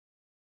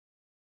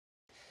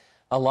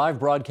A live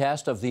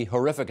broadcast of the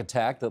horrific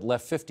attack that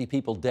left 50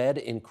 people dead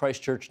in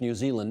Christchurch, New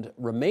Zealand,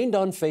 remained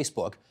on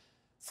Facebook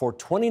for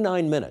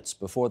 29 minutes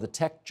before the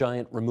tech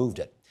giant removed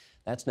it.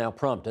 That's now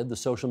prompted the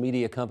social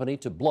media company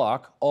to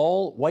block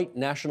all white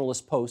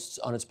nationalist posts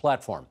on its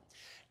platform.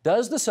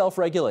 Does the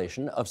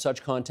self-regulation of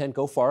such content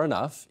go far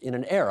enough in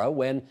an era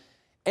when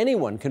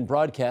anyone can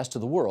broadcast to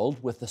the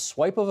world with the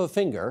swipe of a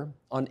finger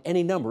on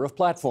any number of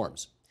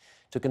platforms?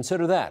 To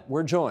consider that,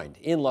 we're joined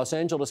in Los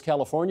Angeles,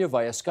 California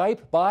via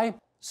Skype by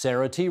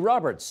Sarah T.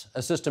 Roberts,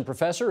 Assistant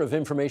Professor of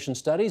Information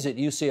Studies at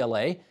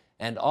UCLA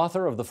and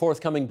author of the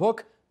forthcoming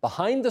book,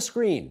 Behind the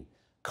Screen: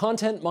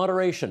 Content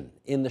Moderation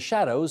in the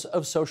Shadows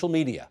of Social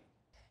Media.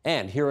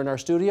 And here in our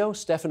studio,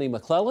 Stephanie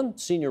McClellan,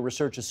 Senior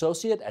Research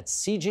Associate at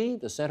CIGI,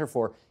 the Center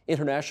for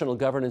International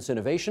Governance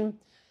Innovation,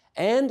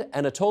 and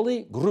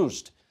Anatoly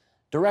Gruzd,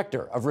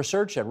 Director of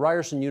Research at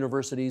Ryerson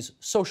University's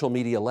Social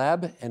Media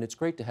Lab. And it's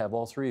great to have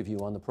all three of you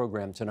on the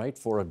program tonight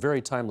for a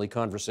very timely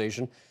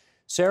conversation.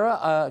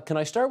 Sarah, can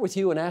I start with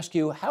you and ask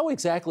you, how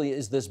exactly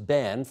is this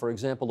ban, for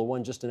example, the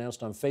one just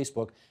announced on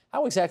Facebook,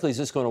 how exactly is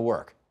this going to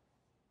work?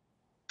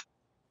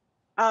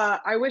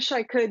 I wish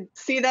I could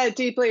see that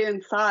deeply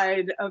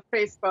inside of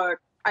Facebook.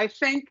 I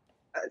think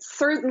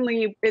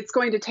certainly it's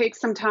going to take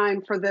some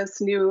time for this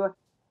new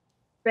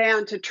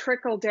ban to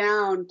trickle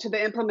down to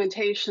the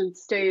implementation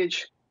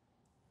stage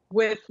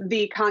with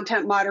the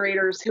content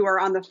moderators who are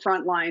on the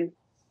front line.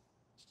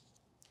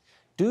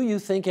 Do you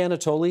think,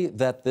 Anatoly,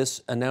 that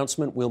this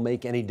announcement will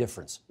make any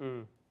difference?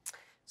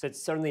 So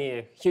it's certainly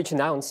a huge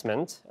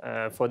announcement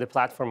for the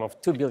platform of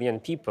 2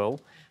 billion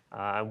people.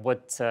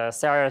 What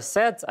Sarah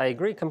said, I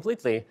agree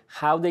completely.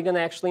 How they're going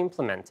to actually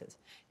implement it.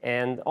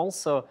 And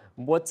also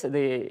what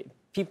the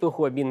people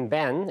who have been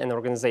banned and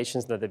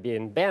organizations that are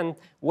being banned,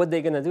 what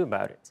they're going to do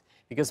about it.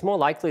 Because more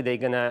likely they're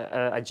going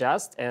to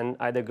adjust and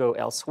either go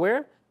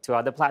elsewhere to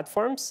other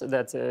platforms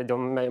that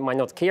might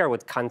not care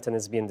what content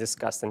is being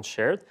discussed and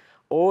shared,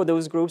 or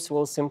those groups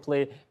will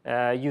simply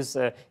use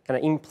a kind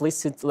of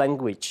implicit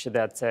language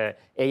that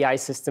AI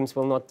systems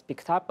will not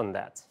pick up on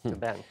that to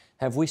ban.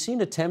 Have we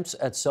seen attempts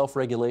at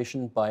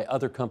self-regulation by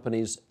other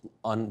companies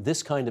on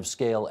this kind of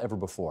scale ever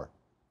before?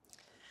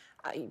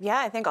 Yeah,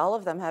 I think all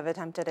of them have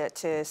attempted it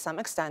to some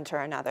extent or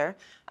another.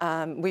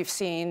 We've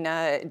seen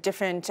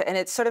different, and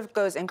it sort of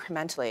goes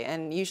incrementally.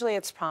 And usually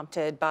it's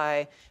prompted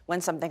by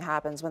when something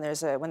happens, when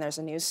there's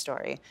a news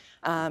story.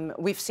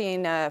 We've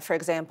seen, for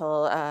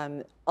example,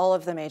 all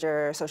of the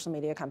major social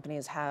media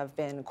companies have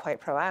been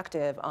quite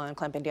proactive on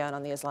clamping down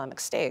on the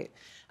Islamic State.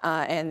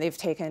 And they've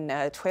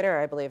taken, Twitter,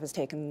 I believe, has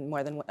taken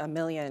more than 1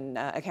 million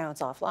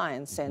accounts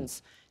offline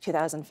since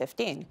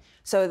 2015.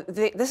 So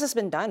this has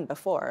been done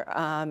before.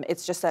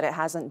 It's just that it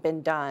hasn't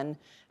been done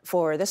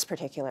for this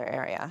particular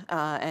area.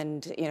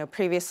 And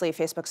previously,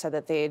 Facebook said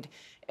that they'd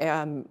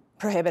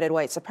prohibited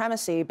white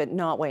supremacy, but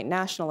not white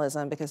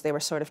nationalism, because they were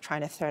sort of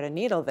trying to thread a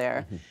needle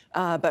there.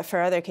 But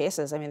for other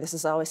cases, I mean, this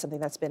is always something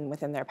that's been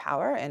within their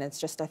power, and it's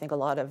just, I think, a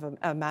lot of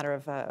a matter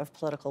of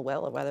political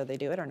will of whether they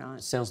do it or not.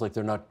 It sounds like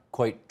they're not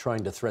quite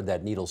trying to thread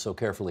that needle so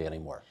carefully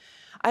anymore.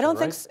 I don't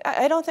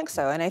think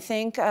so, and I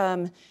think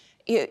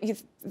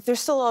they're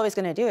still always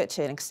going to do it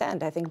to an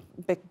extent. I think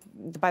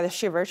by the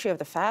sheer virtue of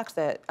the fact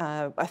that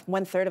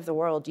 1/3 of the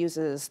world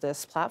uses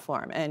this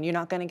platform, and you're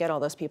not going to get all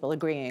those people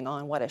agreeing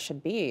on what it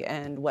should be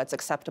and what's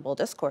acceptable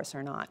discourse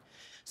or not.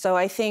 So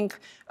I think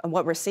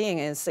what we're seeing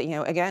is,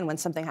 again, when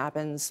something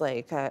happens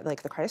like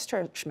the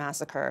Christchurch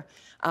massacre,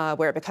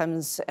 where it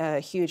becomes a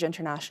huge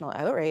international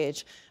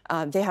outrage,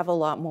 they have a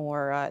lot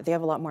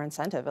more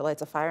incentive. It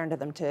lights a fire under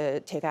them to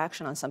take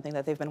action on something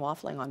that they've been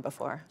waffling on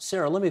before.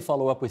 Sarah, let me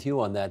follow up with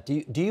you on that.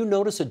 Do you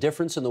notice a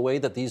difference in the way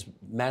that these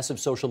massive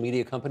social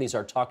media companies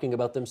are talking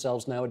about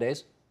themselves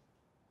nowadays?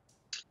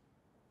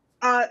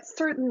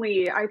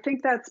 Certainly. I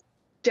think that's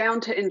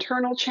down to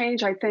internal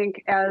change. I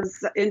think,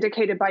 as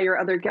indicated by your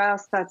other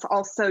guests, that's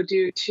also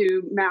due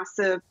to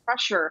massive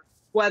pressure,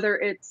 whether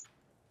it's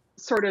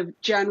sort of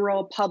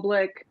general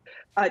public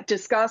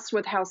disgust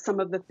with how some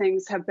of the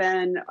things have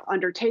been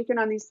undertaken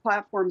on these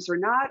platforms or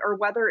not, or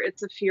whether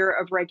it's a fear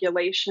of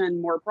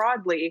regulation more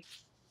broadly.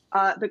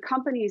 The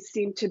companies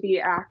seem to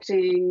be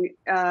acting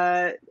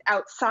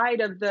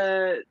outside of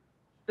the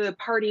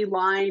party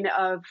line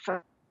of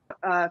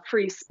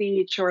free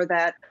speech, or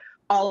that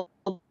all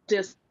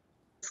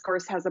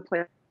discourse has a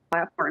place on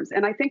platforms.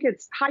 And I think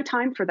it's high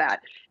time for that.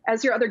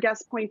 As your other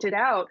guests pointed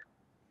out,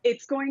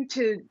 it's going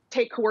to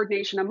take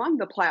coordination among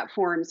the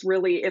platforms,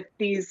 really, if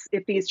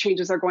these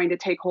changes are going to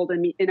take hold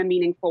in a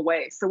meaningful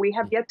way. So we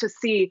have yet to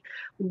see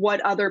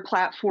what other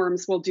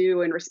platforms will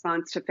do in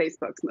response to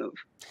Facebook's move.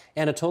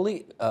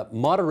 Anatoly,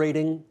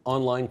 moderating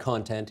online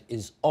content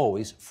is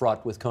always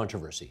fraught with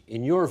controversy.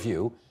 In your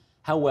view,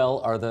 how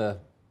well are the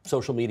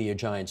social media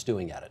giants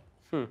doing at it?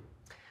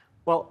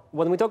 Well,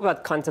 when we talk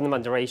about content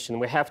moderation,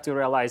 we have to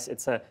realize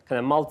it's a kind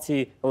of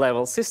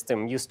multi-level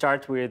system. You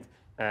start with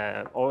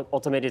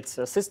automated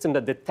system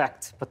that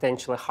detects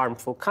potentially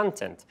harmful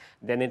content.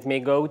 Then it may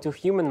go to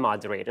human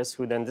moderators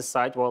who then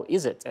decide, well,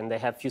 is it? And they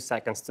have a few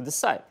seconds to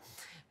decide.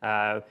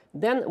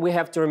 Then we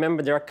have to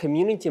remember there are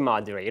community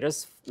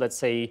moderators. Let's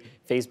say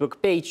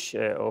Facebook page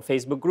or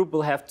Facebook group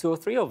will have 2 or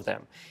 3 of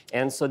them.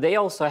 And so they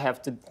also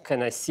have to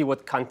kind of see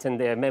what content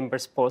their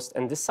members post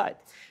and decide.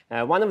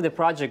 One of the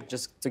projects,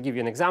 just to give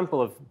you an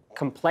example of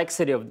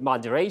complexity of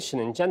moderation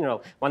in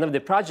general, one of the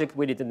projects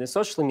we did in the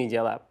social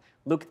media lab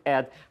looked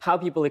at how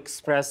people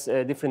express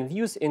different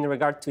views in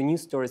regard to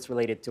news stories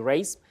related to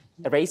race,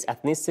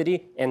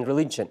 ethnicity, and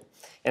religion.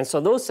 And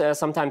so those are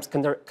sometimes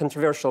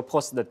controversial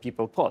posts that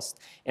people post.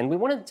 And we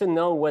wanted to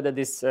know whether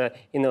this, the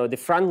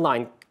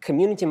frontline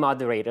community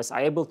moderators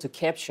are able to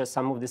capture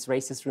some of these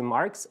racist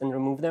remarks and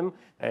remove them.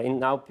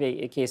 In our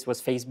case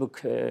was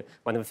Facebook,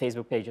 one of the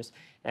Facebook pages.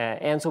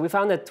 And so we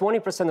found that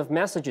 20% of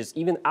messages,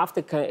 even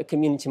after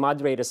community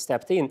moderators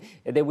stepped in,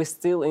 they were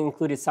still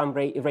included some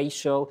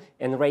racial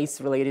and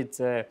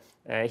race-related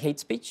hate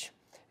speech.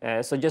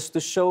 So just to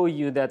show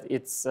you that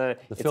it's... the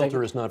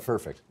filter is not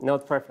perfect.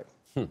 Not perfect.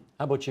 How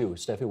about you,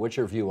 Steffi? What's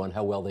your view on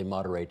how well they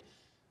moderate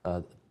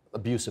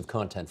abusive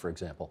content, for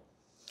example?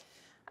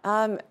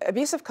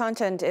 Abusive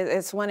content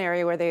is one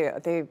area where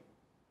they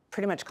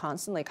pretty much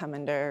constantly come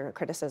under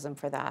criticism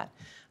for that.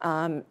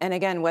 And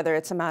again, whether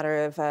it's a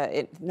matter of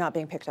it not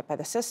being picked up by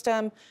the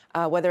system,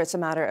 whether it's a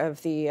matter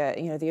of the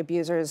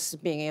abusers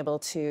being able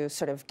to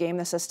sort of game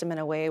the system in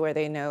a way where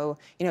they know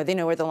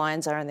where the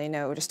lines are and they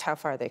know just how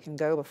far they can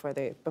go before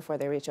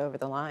they reach over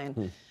the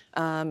line.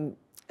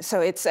 So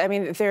it's, I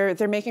mean,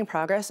 they're making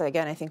progress,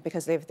 again, I think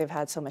because they've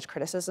had so much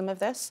criticism of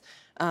this.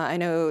 I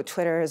know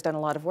Twitter has done a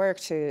lot of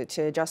work to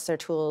adjust their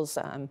tools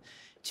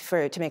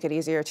to make it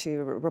easier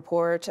to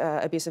report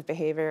abusive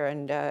behavior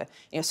and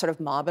sort of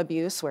mob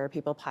abuse where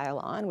people pile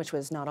on, which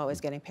was not always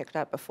getting picked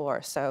up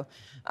before. So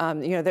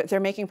they're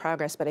making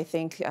progress, but I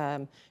think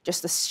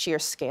just the sheer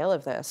scale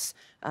of this,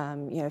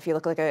 if you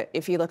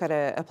look at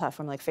a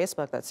platform like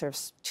Facebook that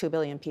serves 2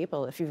 billion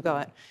people, if you've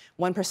got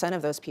 1%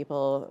 of those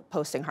people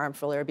posting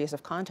harmful or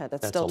abusive content,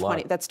 that's still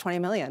 20. That's 20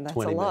 million. That's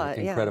 20 a lot.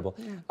 Incredible.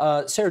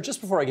 Yeah. Sarah,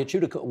 just before I get you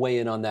to weigh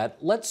in on that,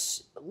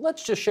 let's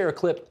just share a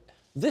clip.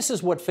 This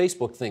is what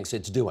Facebook thinks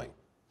it's doing.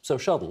 So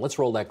Sheldon, let's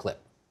roll that clip.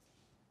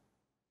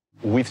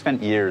 We've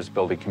spent years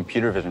building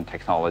computer vision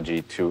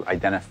technology to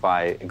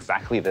identify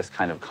exactly this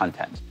kind of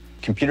content.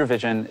 Computer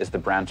vision is the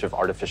branch of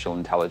artificial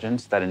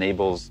intelligence that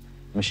enables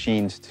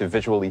machines to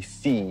visually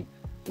see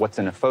what's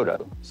in a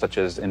photo, such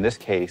as, in this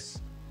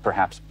case,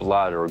 perhaps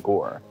blood or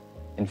gore.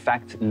 In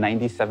fact,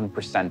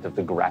 97% of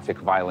the graphic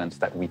violence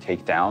that we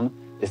take down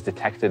is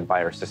detected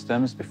by our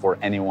systems before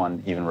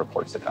anyone even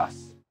reports it to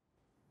us.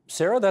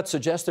 Sarah, that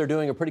suggests they're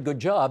doing a pretty good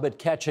job at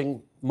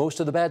catching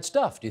most of the bad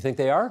stuff. Do you think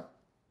they are?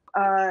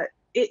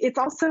 It's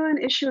also an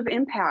issue of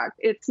impact.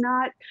 It's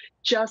not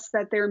just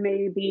that there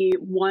may be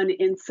one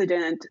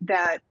incident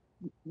that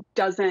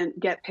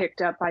doesn't get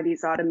picked up by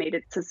these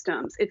automated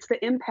systems. It's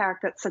the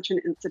impact that such an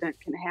incident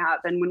can have.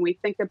 And when we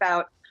think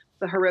about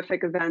the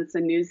horrific events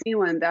in New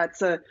Zealand,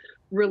 that's a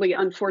really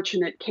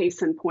unfortunate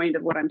case in point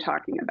of what I'm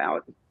talking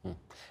about.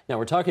 Now,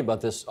 we're talking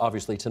about this,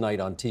 obviously, tonight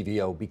on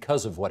TVO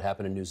because of what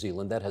happened in New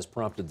Zealand. That has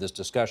prompted this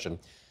discussion.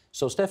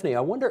 So, Stephanie,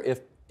 I wonder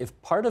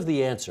if part of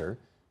the answer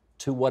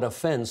to what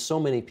offends so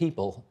many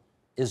people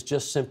is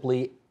just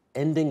simply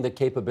ending the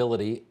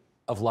capability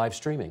of live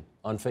streaming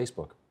on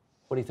Facebook.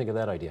 What do you think of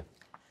that idea?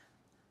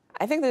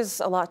 I think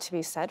there's a lot to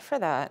be said for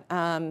that.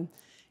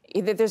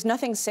 There's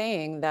nothing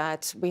saying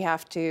that we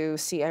have to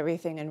see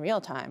everything in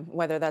real time,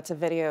 whether that's a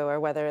video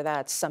or whether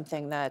that's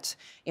something that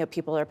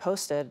people are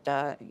posted.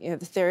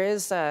 There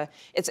is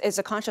it's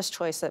a conscious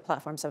choice that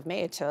platforms have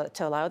made to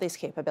allow these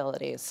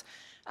capabilities.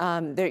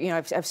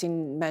 I've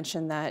seen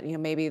mention that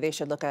maybe they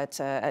should look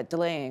at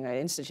delaying or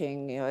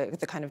instituting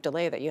the kind of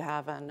delay that you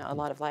have on a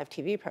lot of live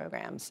TV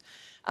programs.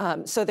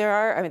 So there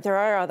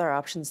are other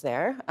options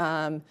there.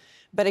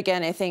 But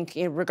again, I think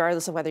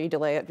regardless of whether you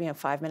delay it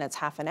 5 minutes,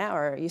 half an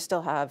hour, you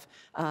still have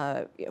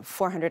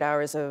 400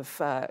 hours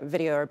of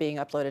video are being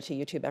uploaded to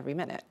YouTube every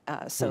minute.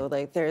 So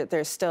like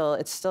it's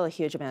still a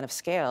huge amount of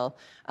scale.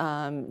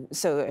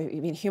 So I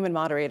mean, human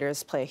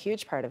moderators play a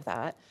huge part of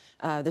that.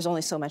 There's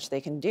only so much they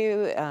can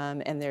do,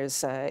 and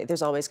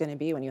there's always going to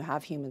be, when you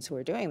have humans who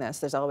are doing this,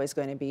 there's always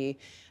going to be,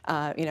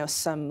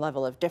 some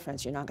level of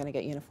difference. You're not going to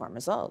get uniform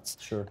results.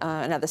 Sure.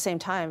 And at the same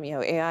time,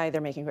 AI, they're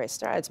making great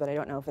strides, but I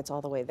don't know if it's all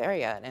the way there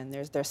yet. And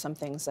there's some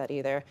things that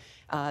either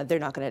they're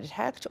not going to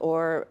detect,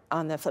 or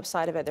on the flip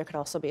side of it, there could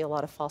also be a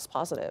lot of false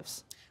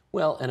positives.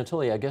 Well,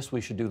 Anatoly, I guess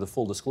we should do the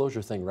full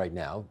disclosure thing right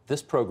now.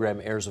 This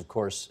program airs, of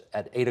course,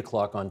 at 8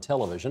 o'clock on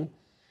television,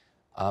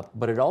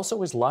 but it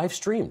also is live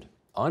streamed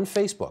on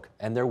Facebook,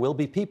 and there will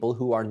be people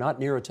who are not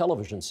near a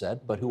television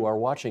set, but who are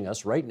watching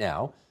us right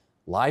now,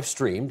 live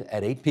streamed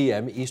at 8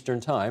 p.m. Eastern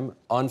Time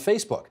on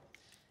Facebook.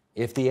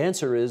 If the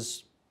answer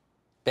is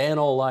ban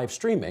all live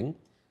streaming,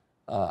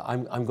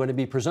 I'm going to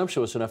be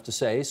presumptuous enough to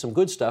say some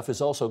good stuff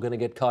is also going to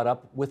get caught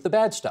up with the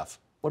bad stuff.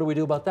 What do we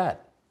do about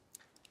that?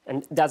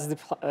 And that's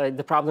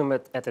the problem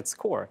at its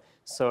core.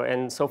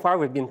 So far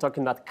we've been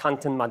talking about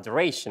content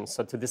moderation,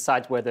 so to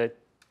decide whether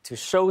to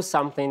show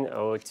something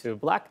or to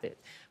block it.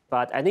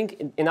 But I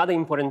think another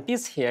important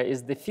piece here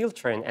is the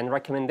filtering and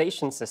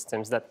recommendation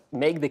systems that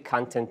make the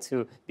content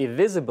to be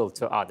visible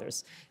to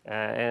others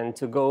and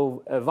to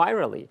go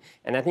virally.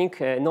 And I think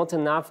not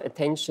enough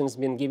attention has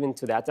been given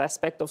to that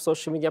aspect of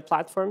social media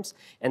platforms.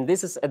 And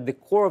this is at the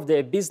core of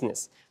their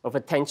business, of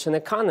attention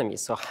economy.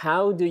 So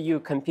how do you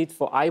compete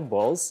for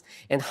eyeballs,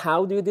 and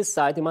how do you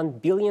decide among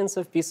billions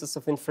of pieces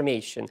of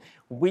information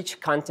which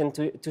content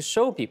to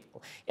show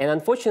people? And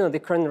unfortunately, the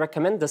current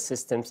recommender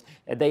systems,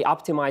 they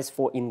optimize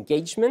for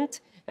engagement,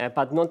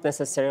 but not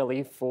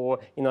necessarily for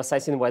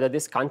assessing whether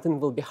this content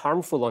will be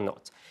harmful or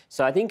not.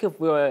 So I think if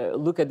we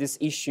look at these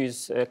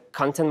issues,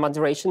 content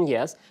moderation,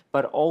 yes,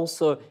 but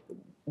also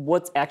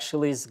what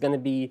actually is going to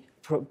be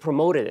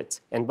promoted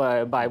and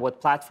by what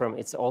platform,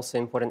 it's also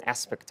an important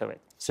aspect of it.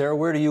 Sarah,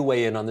 where do you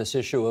weigh in on this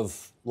issue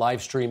of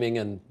live streaming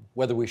and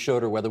whether we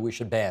should or whether we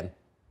should ban?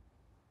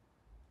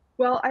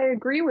 Well, I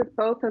agree with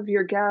both of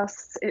your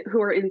guests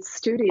who are in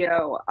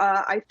studio.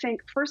 I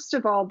think, first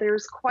of all,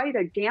 there's quite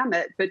a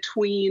gamut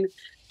between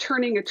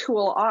turning a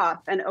tool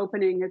off and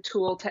opening a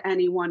tool to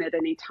anyone at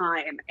any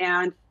time.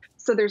 And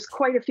so there's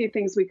quite a few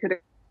things we could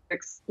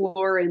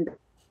explore in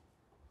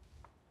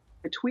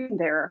between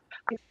there.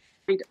 I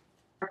find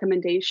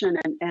recommendation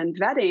and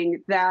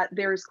vetting that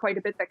there's quite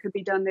a bit that could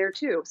be done there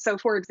too. So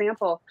for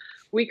example,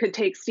 we could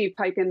take Steve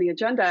Pike in the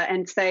agenda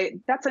and say,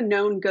 that's a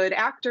known good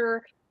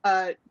actor,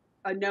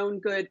 a known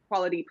good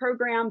quality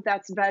program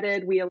that's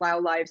vetted, we allow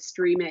live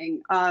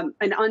streaming. An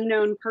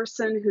unknown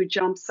person who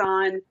jumps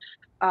on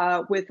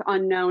with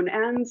unknown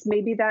ends,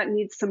 maybe that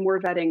needs some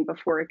more vetting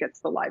before it gets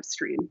the live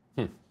stream.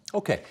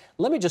 Okay,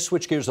 let me just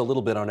switch gears a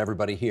little bit on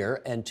everybody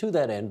here, and to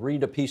that end,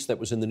 read a piece that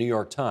was in the New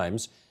York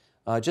Times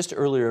just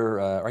earlier,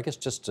 I guess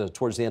just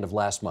towards the end of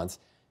last month.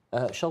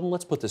 Sheldon,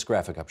 let's put this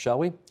graphic up, shall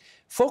we?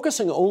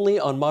 Focusing only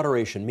on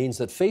moderation means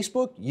that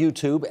Facebook,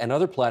 YouTube, and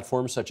other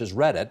platforms such as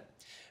Reddit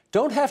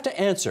don't have to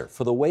answer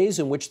for the ways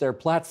in which their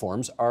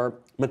platforms are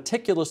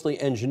meticulously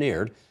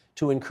engineered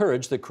to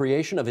encourage the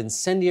creation of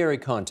incendiary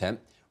content,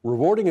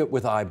 rewarding it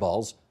with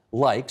eyeballs,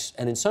 likes,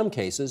 and in some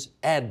cases,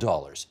 ad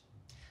dollars.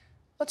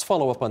 Let's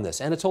follow up on this.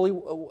 Anatoly,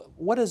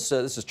 what is,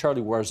 this is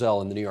Charlie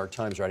Warzel in the New York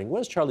Times writing, what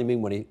does Charlie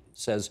mean when he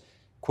says,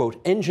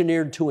 quote,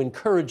 engineered to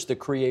encourage the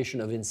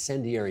creation of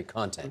incendiary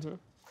content?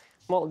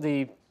 Well,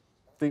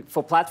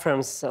 for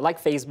platforms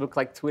like Facebook,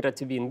 like Twitter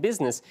to be in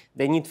business,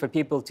 they need for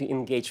people to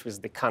engage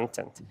with the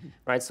content,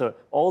 right? So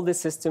all the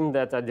systems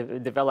that are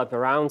developed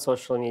around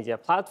social media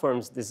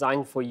platforms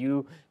designed for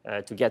you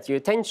to get your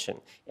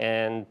attention.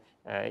 And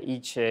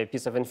each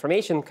piece of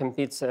information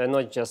competes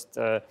not just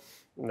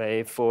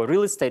for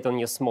real estate on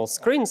your small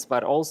screens,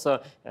 but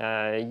also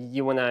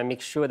you want to make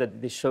sure that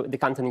the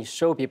content you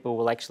show people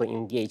will actually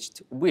engage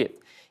with.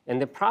 And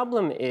the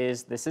problem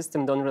is the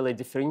system don't really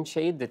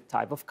differentiate the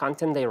type of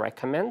content they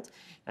recommend,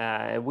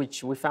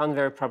 which we found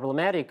very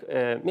problematic,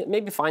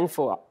 maybe fine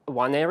for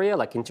one area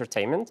like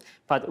entertainment,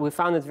 but we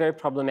found it very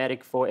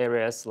problematic for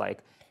areas like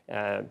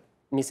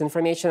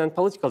misinformation and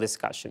political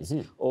discussions,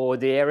 or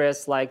the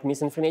areas like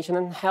misinformation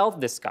and health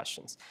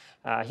discussions.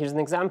 Here's an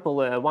example.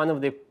 One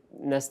of the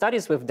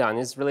studies we've done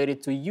is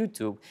related to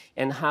YouTube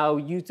and how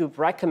YouTube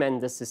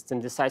recommend the system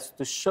decides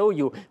to show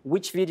you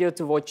which video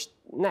to watch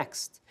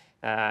next.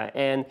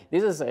 And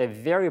this is a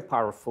very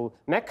powerful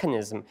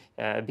mechanism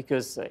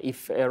because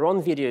if a wrong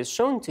video is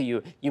shown to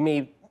you, you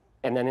may,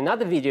 and then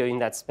another video in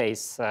that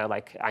space,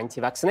 like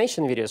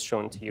anti-vaccination videos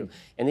shown to you.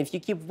 And if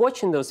you keep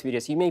watching those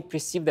videos, you may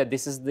perceive that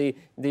this is the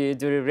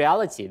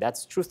reality.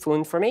 That's truthful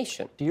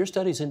information. Do your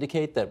studies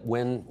indicate that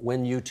when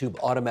YouTube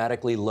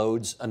automatically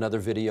loads another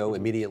video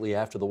immediately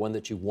after the one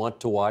that you want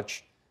to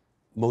watch,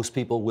 most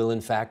people will in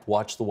fact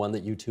watch the one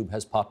that YouTube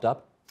has popped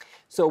up?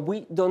 So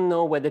we don't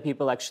know whether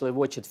people actually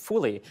watch it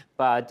fully,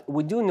 but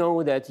we do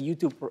know that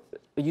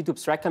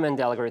YouTube's recommend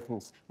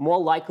algorithms more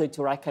likely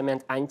to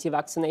recommend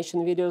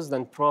anti-vaccination videos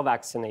than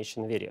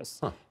pro-vaccination videos.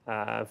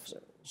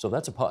 So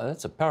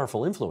that's a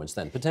powerful influence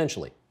then,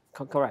 potentially.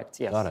 Correct,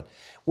 yes. Got it.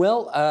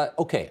 Well,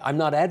 okay, I'm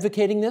not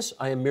advocating this.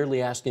 I am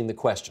merely asking the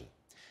question.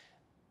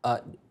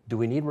 Do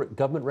we need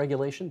government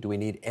regulation? Do we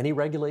need any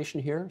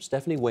regulation here?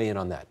 Stephanie, weigh in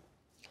on that.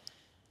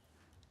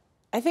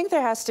 I think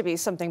there has to be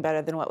something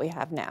better than what we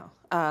have now,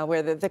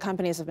 where the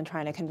companies have been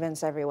trying to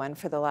convince everyone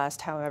for the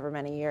last however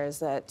many years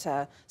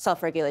that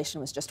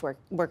self-regulation was just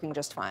working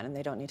just fine and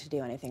they don't need to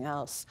do anything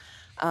else.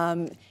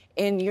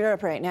 In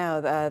Europe right now,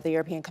 the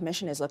European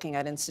Commission is looking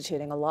at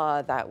instituting a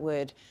law that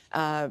would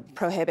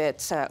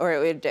prohibit, or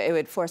it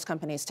would force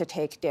companies to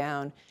take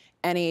down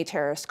any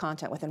terrorist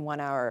content within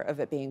 1 hour of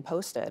it being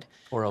posted.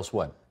 Or else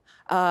what?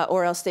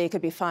 Or else they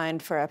could be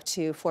fined for up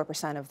to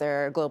 4% of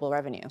their global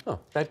revenue. Oh,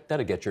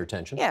 that'd get your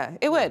attention. Yeah,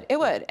 it would, it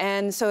would.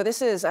 And so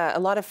this is, a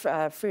lot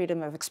of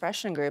freedom of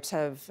expression groups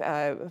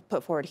have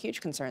put forward huge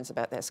concerns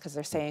about this because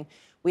they're saying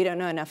We don't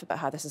know enough about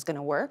how this is going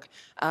to work.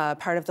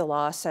 Part of the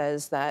law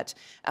says that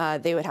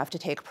they would have to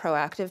take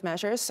proactive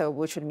measures, so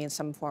which would mean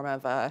some form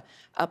of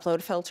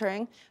upload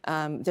filtering.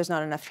 There's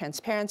not enough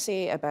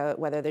transparency about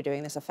whether they're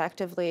doing this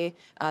effectively.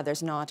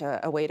 There's not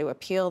a way to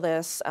appeal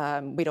this.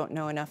 We don't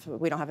know enough.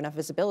 We don't have enough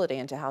visibility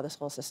into how this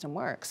whole system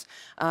works.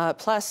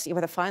 Plus,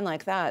 with a fine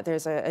like that,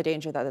 there's a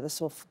danger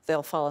that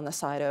they'll fall on the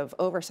side of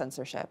over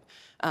censorship,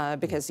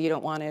 because you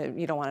don't want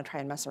to try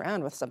and mess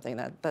around with something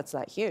that's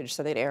that huge.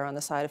 So they'd err on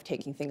the side of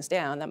taking things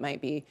down that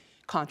might be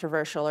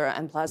controversial or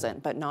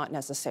unpleasant, but not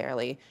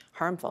necessarily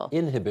harmful.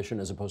 Inhibition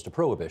as opposed to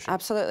prohibition.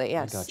 Absolutely,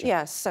 yes. Gotcha.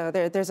 Yes. So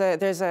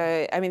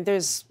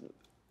there's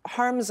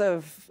harms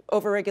of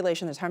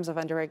overregulation, there's harms of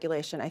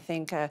underregulation. I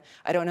think, I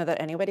don't know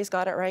that anybody's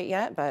got it right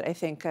yet, but I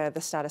think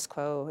the status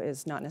quo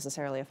is not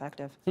necessarily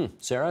effective.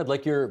 Sarah, I'd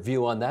like your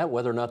view on that,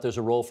 whether or not there's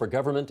a role for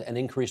government and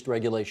increased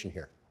regulation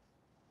here.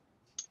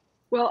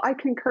 Well, I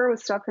concur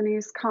with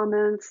Stephanie's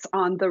comments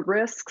on the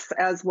risks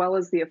as well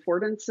as the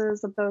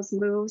affordances of those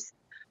moves.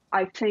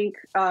 I think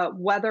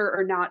whether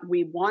or not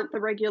we want the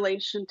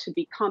regulation to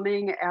be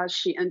coming, as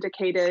she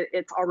indicated,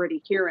 it's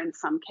already here in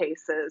some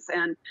cases.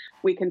 And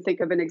we can think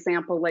of an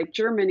example like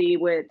Germany,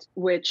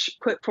 which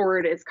put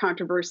forward its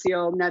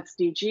controversial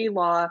NetzDG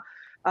law,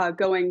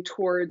 going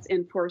towards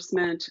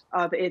enforcement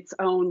of its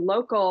own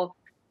local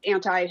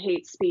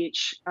anti-hate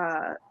speech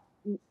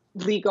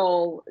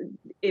legal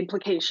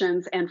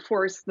implications and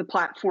force the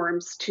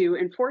platforms to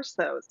enforce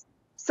those.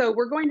 So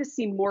we're going to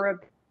see more of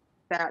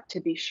that, to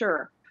be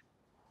sure.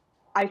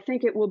 I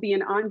think it will be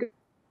an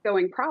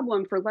ongoing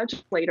problem for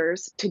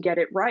legislators to get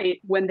it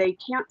right when they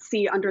can't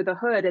see under the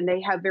hood and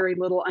they have very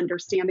little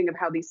understanding of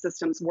how these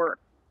systems work.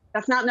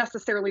 That's not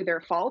necessarily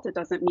their fault. It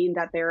doesn't mean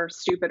that they're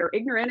stupid or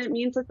ignorant. It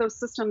means that those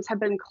systems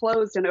have been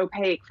closed and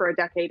opaque for a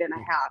decade and a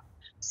half.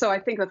 So I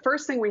think the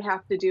first thing we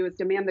have to do is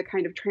demand the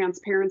kind of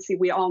transparency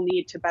we all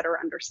need to better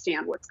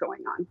understand what's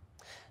going on.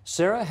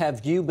 Sarah,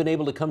 have you been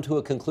able to come to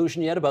a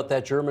conclusion yet about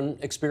that German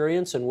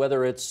experience and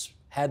whether it's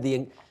had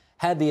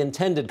the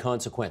intended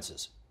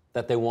consequences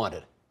that they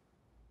wanted?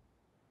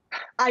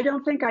 I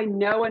don't think I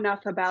know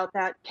enough about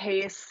that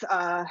case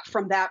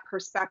from that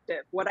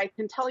perspective. What I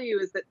can tell you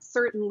is that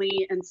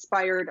certainly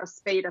inspired a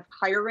spate of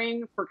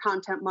hiring for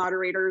content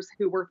moderators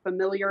who were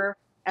familiar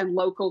and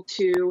local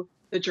to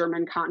the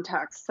German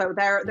context. So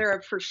there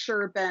have for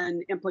sure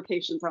been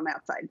implications on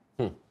that side.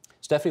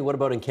 Stephanie, what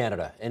about in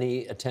Canada?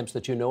 Any attempts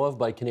that you know of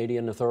by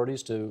Canadian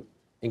authorities to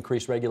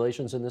increase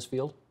regulations in this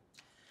field?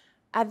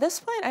 At this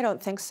point, I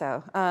don't think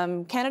so.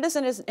 Canada's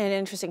in an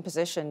interesting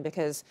position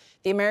because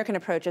the American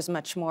approach is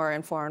much more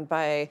informed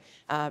by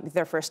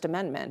their First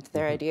Amendment.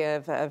 Their idea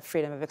of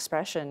freedom of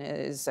expression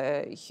is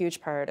a huge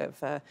part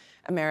of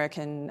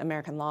American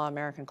law,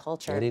 American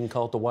culture. They didn't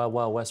call it the Wild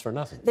Wild West for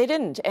nothing. They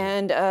didn't,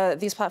 and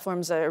these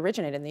platforms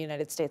originate in the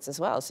United States as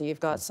well. So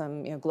you've got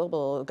some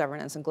global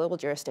governance and global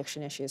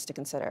jurisdiction issues to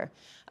consider.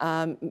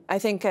 I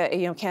think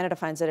Canada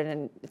finds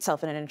it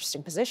itself in an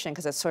interesting position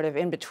because it's sort of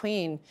in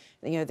between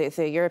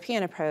the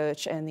European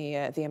approach and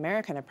the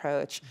American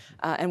approach,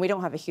 and we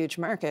don't have a huge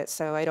market,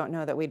 so I don't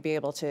know that we'd be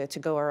able to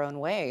go our own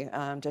way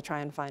to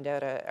try and find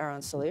out our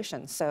own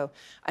solution. So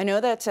I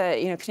know that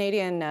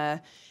Canadian,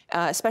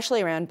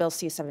 especially around Bill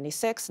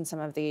C-76 and some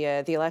of the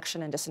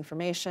election and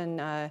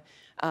disinformation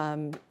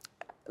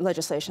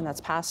legislation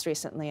that's passed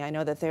recently, I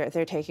know that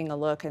they're taking a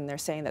look and they're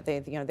saying that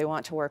they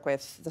want to work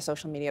with the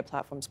social media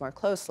platforms more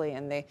closely,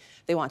 and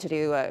they want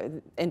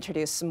to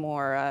introduce some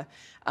more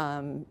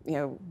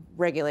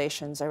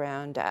regulations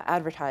around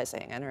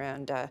advertising and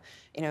around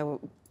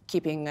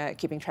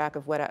keeping track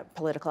of what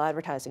political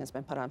advertising has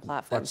been put on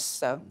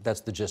platforms.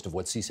 That's the gist of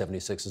what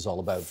C-76 is all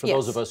about. For Yes.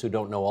 those of us who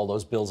don't know all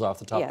those bills off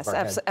the top of our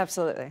head. Yes,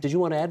 absolutely. Did you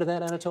want to add to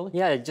that, Anatoly?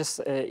 Yeah, I just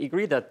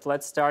agree that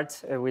let's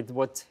start with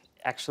what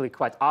actually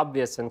quite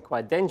obvious and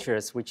quite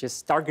dangerous, which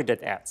is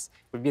targeted ads.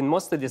 We've been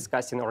mostly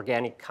discussing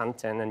organic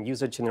content and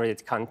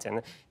user-generated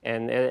content,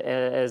 and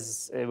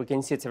as we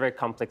can see, it's a very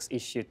complex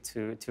issue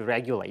to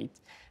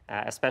regulate,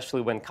 especially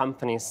when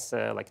companies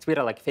like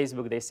Twitter, like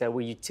Facebook, they say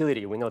we're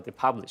utility, we're not the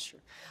publisher.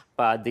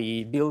 But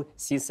the Bill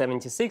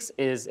C-76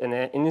 is an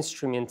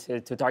instrument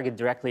to target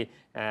directly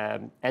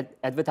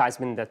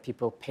advertisement that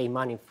people pay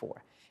money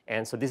for.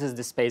 And so this is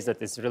the space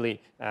that is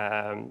really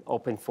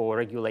open for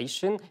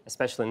regulation,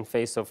 especially in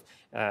face of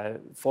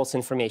false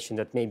information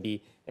that may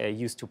be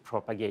used to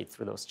propagate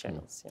through those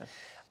channels. Yeah.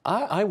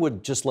 I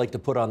would just like to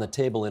put on the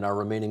table in our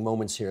remaining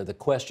moments here the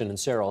question, and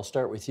Sarah, I'll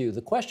start with you,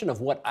 the question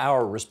of what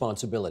our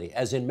responsibility,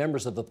 as in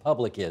members of the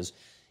public, is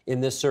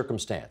in this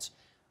circumstance.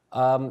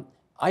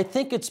 I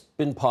think it's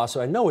been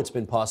possible, I know it's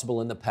been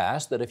possible in the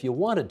past, that if you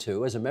wanted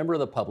to, as a member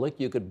of the public,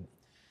 you could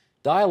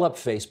dial up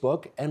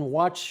Facebook and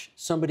watch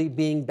somebody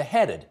being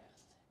beheaded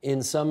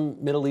in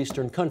some Middle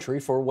Eastern country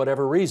for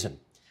whatever reason.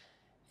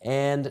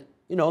 And,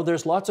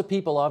 there's lots of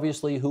people,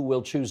 obviously, who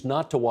will choose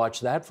not to watch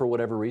that for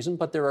whatever reason,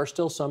 but there are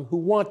still some who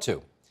want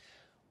to.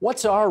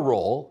 What's our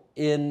role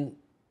and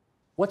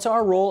what's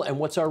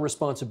our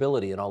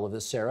responsibility in all of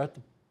this, Sarah?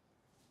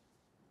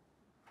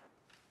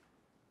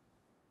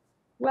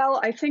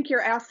 Well, I think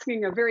you're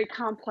asking a very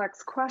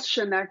complex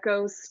question that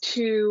goes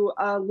to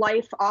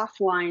life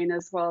offline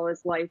as well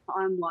as life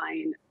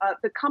online.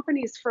 The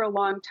companies for a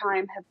long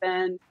time have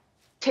been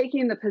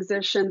taking the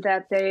position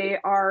that they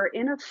are,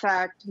 in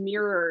effect,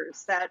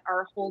 mirrors that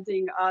are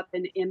holding up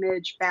an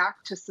image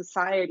back to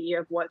society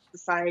of what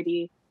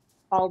society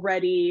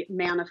already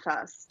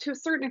manifests. To a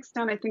certain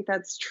extent, I think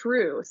that's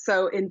true.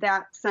 So, in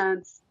that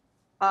sense,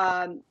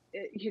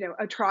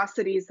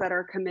 atrocities that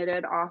are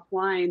committed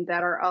offline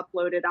that are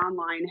uploaded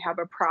online have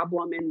a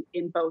problem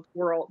in both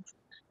worlds.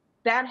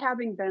 That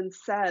having been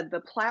said,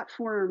 the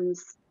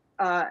platforms,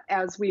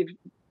 as we've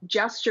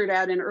gestured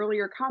at in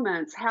earlier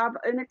comments, have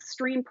an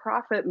extreme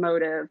profit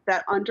motive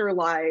that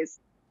underlies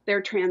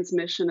their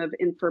transmission of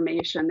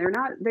information.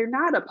 They're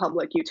not a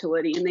public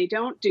utility, and they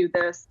don't do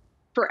this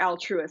for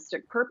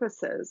altruistic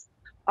purposes.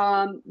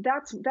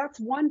 That's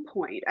one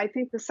point. I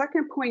think the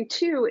second point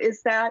too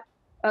is that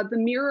the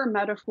mirror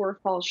metaphor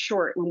falls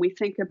short when we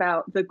think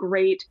about the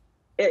great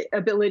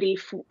ability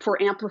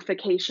for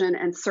amplification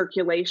and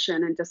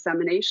circulation and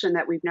dissemination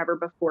that we've never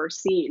before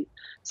seen.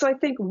 So I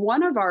think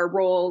one of our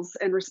roles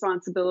and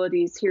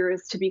responsibilities here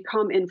is to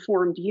become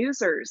informed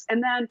users.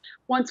 And then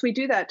once we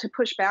do that, to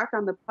push back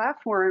on the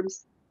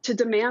platforms to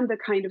demand the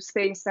kind of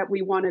space that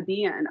we want to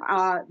be in.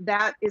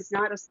 That is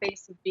not a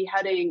space of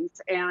beheadings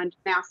and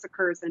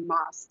massacres and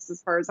mosques,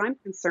 as far as I'm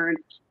concerned.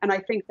 And I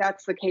think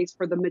that's the case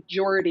for the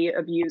majority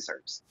of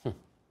users.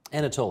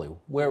 Anatoly,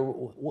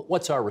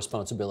 what's our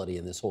responsibility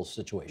in this whole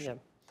situation?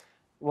 Yeah.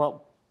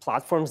 Well,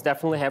 platforms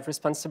definitely have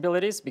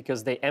responsibilities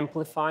because they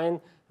amplify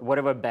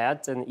whatever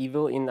bad and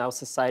evil in our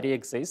society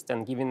exists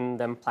and giving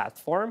them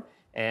platform.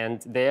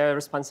 And their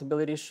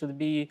responsibility should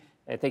be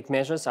take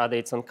measures, either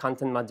it's on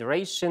content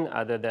moderation,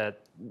 either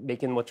that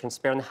making more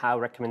transparent how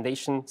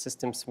recommendation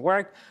systems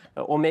work,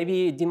 or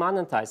maybe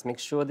demonetize, make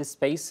sure the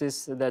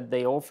spaces that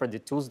they offer, the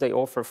tools they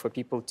offer for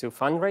people to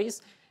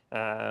fundraise,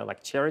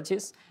 like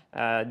charities,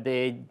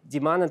 they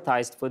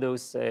demonetized for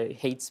those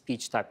hate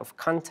speech type of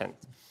content.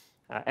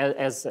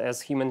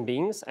 As human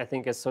beings, I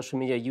think as social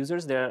media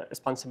users, there are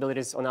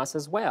responsibilities on us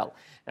as well.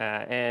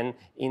 And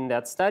in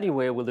that study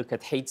where we look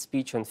at hate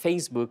speech on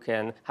Facebook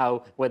and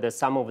how whether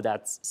some of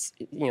that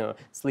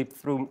slipped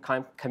through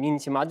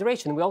community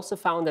moderation, we also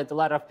found that a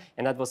lot of,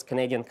 and that was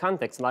Canadian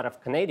context, a lot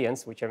of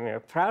Canadians, which I'm very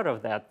proud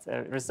of that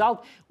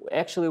result,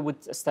 actually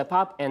would step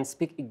up and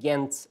speak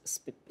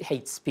against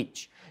hate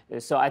speech.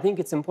 So I think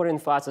it's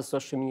important for us as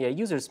social media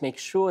users make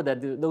sure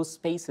that those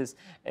spaces,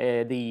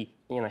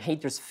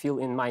 haters feel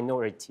in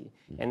minority.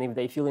 And if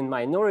they feel in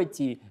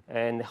minority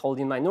and hold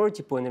in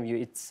minority point of view,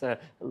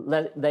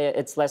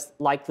 it's less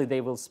likely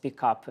they will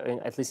speak up,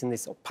 at least in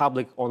these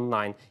public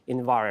online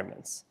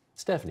environments.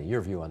 Stephanie,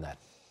 your view on that?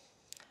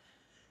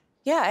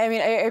 Yeah, I mean,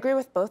 I agree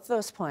with both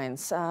those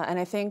points. And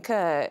I think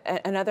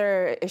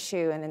another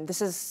issue, and this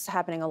is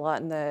happening a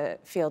lot in the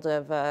field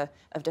of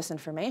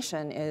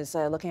disinformation, is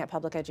looking at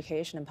public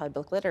education and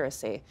public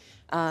literacy.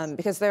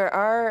 Because there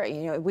are,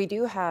 we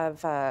do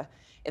have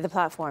the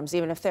platforms,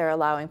 even if they're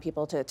allowing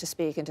people to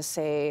speak and to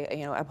say,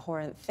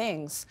 abhorrent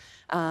things,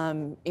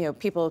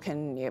 people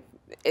can,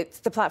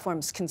 the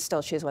platforms can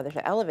still choose whether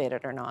to elevate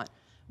it or not.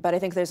 But I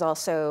think there's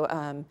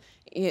also,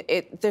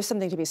 there's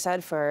something to be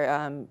said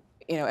for,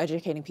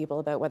 educating people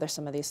about whether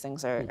some of these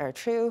things are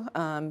true.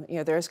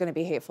 There's going to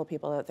be hateful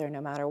people out there no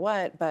matter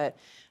what, but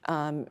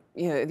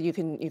you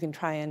can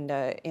try and,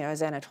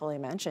 as Anatoly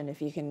mentioned,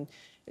 if you can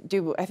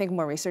do, I think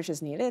more research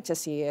is needed to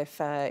see if,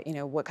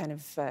 what kind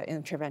of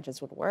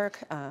interventions would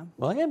work.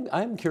 Well,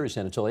 I'm curious,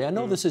 Anatoly. I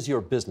know this is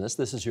your business,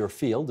 this is your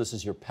field, this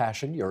is your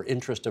passion, your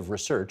interest of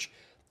research.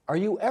 Are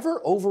you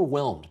ever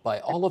overwhelmed by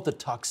all of the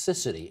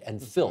toxicity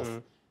and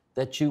filth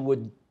that you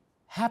would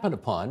happen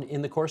upon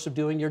in the course of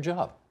doing your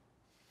job?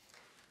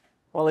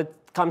 Well, it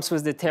comes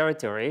with the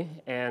territory,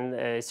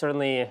 and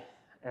certainly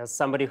as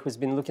somebody who's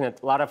been looking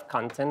at a lot of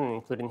content,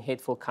 including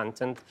hateful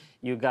content,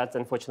 you got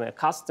unfortunately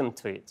accustomed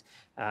to it.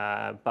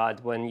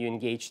 But when you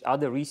engaged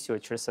other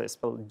researchers,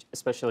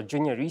 especially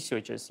junior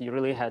researchers, you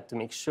really had to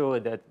make sure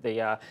that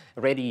they are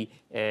ready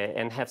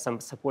and have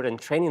some support and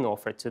training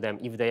offered to them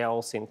if they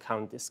also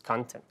encounter this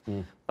content.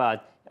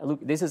 But look,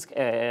 this is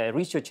a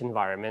research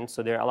environment,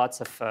 so there are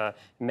lots of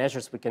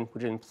measures we can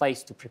put in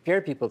place to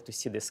prepare people to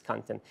see this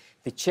content.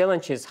 The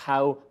challenge is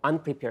how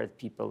unprepared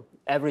people,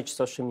 average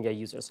social media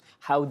users,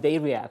 how they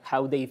react,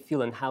 how they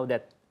feel, and how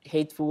that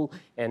hateful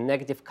and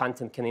negative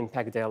content can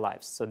impact their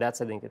lives. So that's,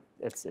 I think,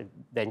 it's a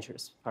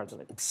dangerous part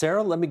of it.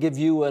 Sarah, let me give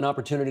you an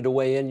opportunity to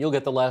weigh in. You'll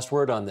get the last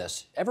word on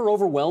this. Ever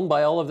overwhelmed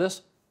by all of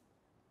this?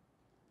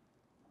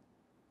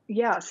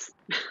 Yes,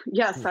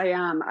 yes, I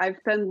am.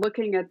 I've been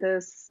looking at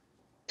this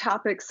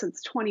topic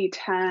since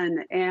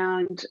 2010,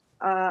 and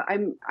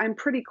I'm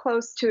pretty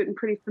close to it and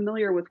pretty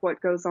familiar with what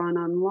goes on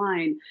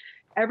online.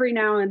 Every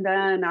now and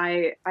then,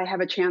 I have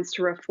a chance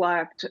to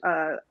reflect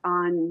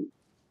on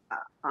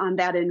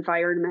that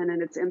environment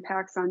and its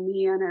impacts on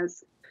me, and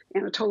as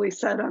Anatoly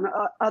said, on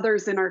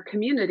others in our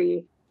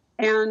community.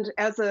 And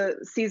as a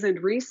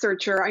seasoned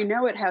researcher, I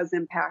know it has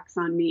impacts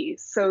on me.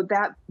 So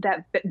that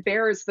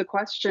bears the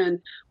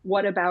question,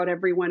 what about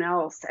everyone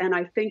else? And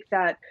I think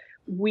that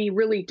we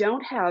really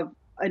don't have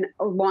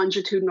a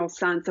longitudinal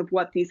sense of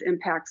what these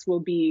impacts will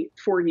be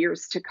for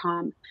years to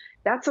come.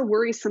 That's a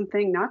worrisome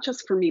thing, not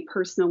just for me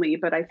personally,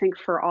 but I think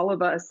for all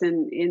of us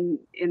in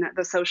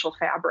the social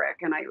fabric.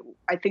 And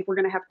I think we're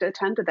going to have to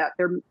attend to that.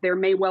 There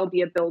may well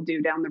be a bill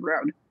due down the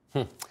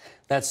road.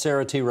 That's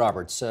Sarah T.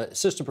 Roberts,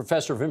 Assistant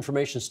Professor of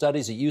Information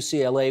Studies at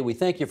UCLA. We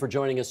thank you for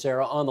joining us,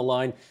 Sarah, on the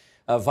line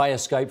via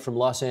Skype from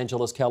Los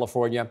Angeles,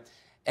 California,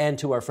 and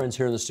to our friends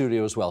here in the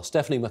studio as well.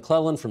 Stephanie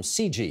McClellan from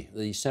CIGI,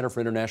 the Center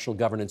for International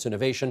Governance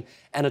Innovation,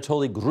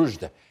 Anatoly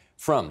Gruzd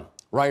from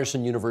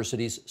Ryerson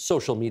University's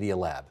Social Media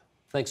Lab.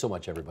 Thanks so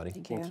much, everybody.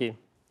 Thank you.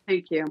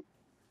 Thank you.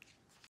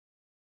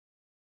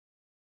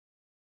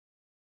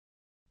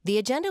 The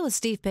Agenda with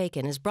Steve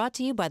Bacon is brought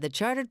to you by the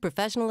Chartered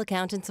Professional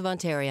Accountants of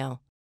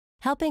Ontario,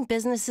 helping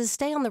businesses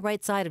stay on the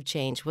right side of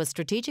change with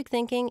strategic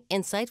thinking,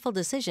 insightful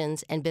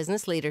decisions, and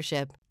business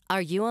leadership.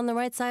 Are you on the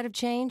right side of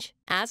change?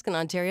 Ask an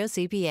Ontario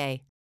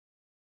CPA.